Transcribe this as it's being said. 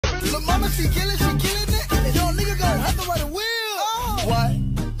Lil' mama, she killing it. Young nigga gon' have to ride a wheel.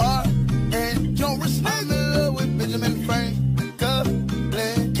 Y-R-N, don't risk I'm in love with Benjamin Franklin.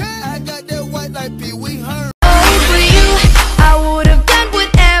 I got that white like Pee Wee Herman. For you, I would have done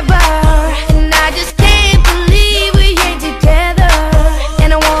whatever, and I just can't believe we ain't together.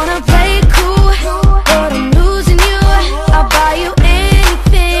 And I wanna play it cool, but I'm losing you. I'll buy you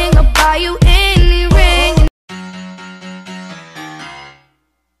anything, I'll buy you any ring.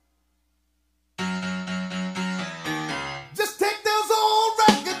 Just take those old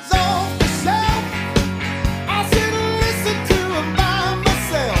records off the shelf. I'll sit and listen to them by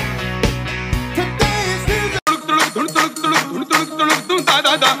myself. Today's music.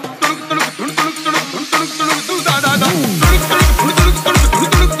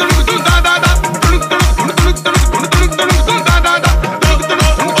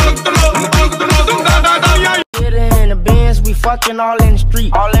 In the Benz, we fucking all in the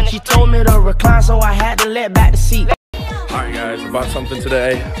street. She told me to recline, so I had to let back the seat. Alright guys, I bought something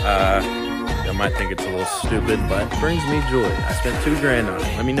today. You might think it's a little stupid, but it brings me joy. I spent $2 grand on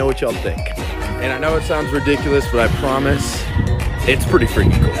it. Let me know what y'all think. And I know it sounds ridiculous, but I promise it's pretty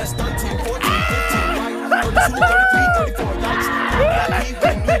freaking cool.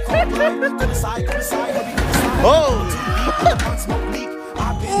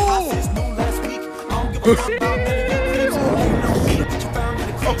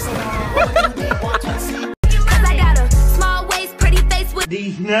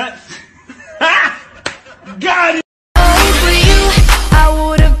 These nuts. Got it. For you, I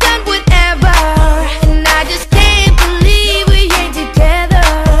would have done whatever, and I just can't believe we ain't together.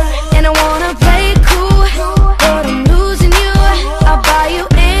 And I wanna play it cool, but I'm losing you. I'll buy you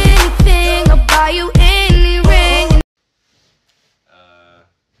anything, I'll buy you any ring.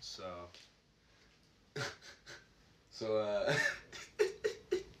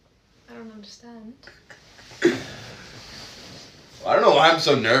 I don't understand. I don't know why I'm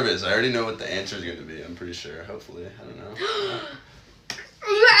so nervous. I already know what the answer is going to be. I'm pretty sure. Hopefully. I don't know.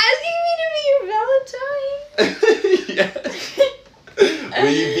 You're asking me to be your Valentine? Yes.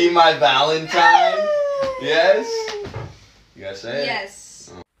 Will you be my Valentine? Yes? You gotta say it? Yes.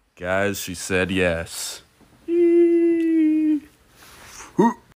 Oh. Guys, she said yes.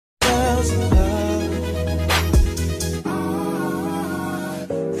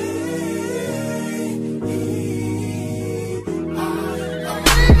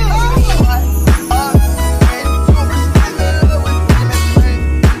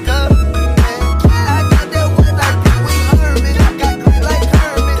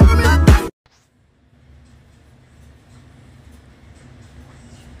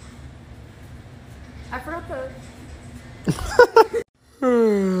 I forgot the...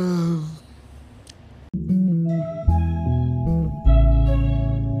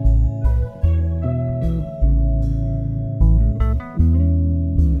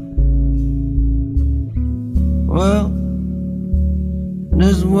 Well,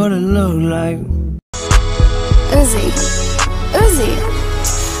 this is what it looked like. Uzi. Uzi.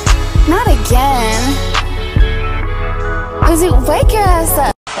 Not again. Uzi, wake your ass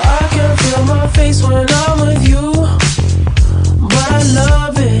up. I can feel my face when I'm with you, but I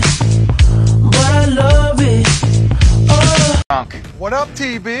love it, What up,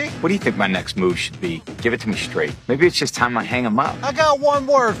 TB? What do you think my next move should be? Give it to me straight. Maybe it's just time I hang him up. I got one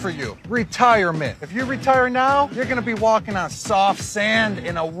word for you. Retirement. If you retire now, you're gonna be walking on soft sand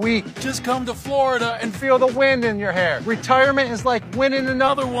in a week. Just come to Florida and feel the wind in your hair. Retirement is like winning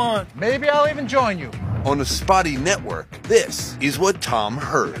another one. Maybe I'll even join you. On the Spotty Network, this is what Tom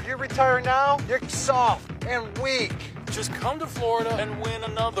heard. If you retire now, you're soft and weak. Just come to Florida and win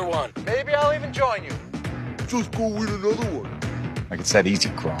another one. Maybe I'll even join you. Just go win another one. Like it's that easy,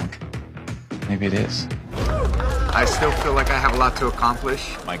 Gronk. Maybe it is. I still feel like I have a lot to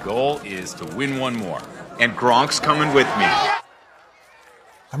accomplish. My goal is to win one more. And Gronk's coming with me.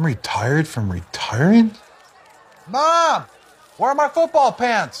 I'm retired from retiring? Mom, where are my football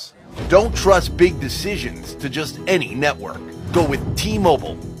pants? Don't trust big decisions to just any network. Go with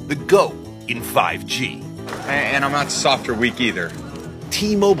T-Mobile, the GO in 5G. And I'm not soft or weak either.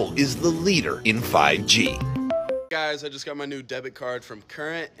 T-Mobile is the leader in 5G. Guys, I just got my new debit card from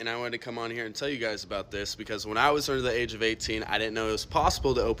Current, and I wanted to come on here and tell you guys about this because when I was under the age of 18, I didn't know it was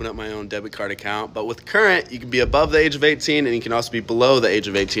possible to open up my own debit card account. But with Current, you can be above the age of 18, and you can also be below the age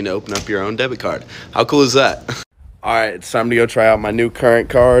of 18 to open up your own debit card. How cool is that? All right, it's time to go try out my new Current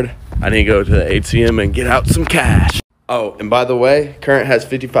card. I need to go to the ATM and get out some cash. Oh, and by the way, Current has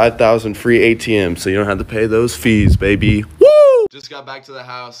 55,000 free ATMs, so you don't have to pay those fees, baby. Woo! Just got back to the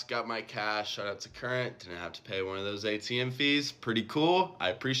house, got my cash, shout out to Current, didn't have to pay one of those ATM fees. Pretty cool. I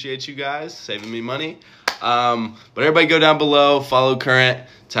appreciate you guys saving me money. But everybody go down below, follow Current,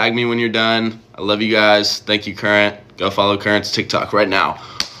 tag me when you're done. I love you guys. Thank you, Current. Go follow Current's TikTok right now.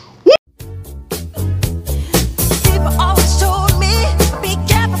 People always told me, be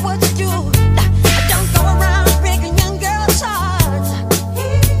careful what you do. Don't go around breaking young girls' hearts.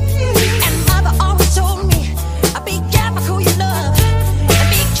 And mother always told me, be careful who you love. And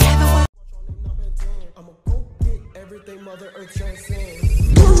be careful what I'ma go get everything Mother Earth transcends.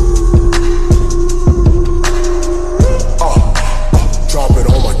 Drop it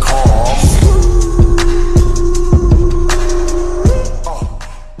on my car.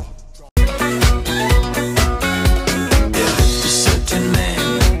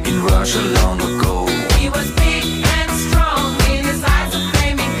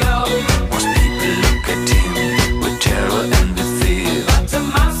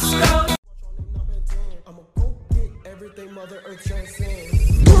 Mother Earth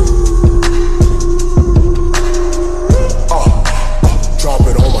transcends. Drop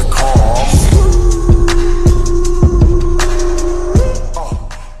it on my car.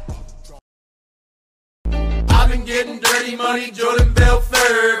 I've been getting dirty money, Jordan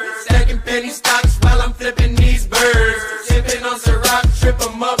Belfort. Stacking penny stocks while I'm flipping these birds. Sipping on Ciroc, trip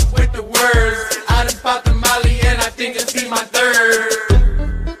them up with the words. I done popped the Molly and I think it's be my third.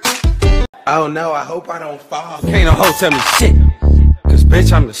 Oh no, I hope I don't fall. Can't no hoe tell me shit, cause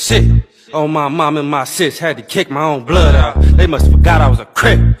bitch I'm the shit. Oh my mom and my sis had to kick my own blood out. They must have forgot I was a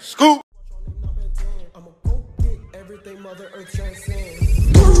crip. Scoop. I'ma go get everything Mother Earth transcends.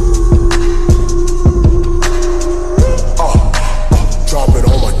 Drop it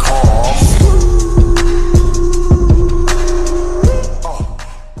on my car.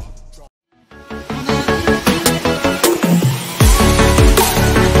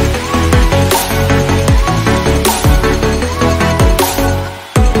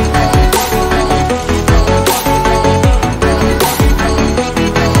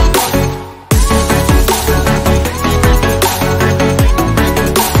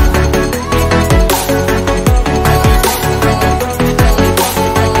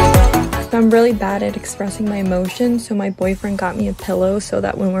 I'm really bad at expressing my emotions, so my boyfriend got me a pillow so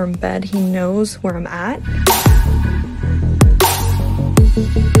that when we're in bed, he knows where I'm at.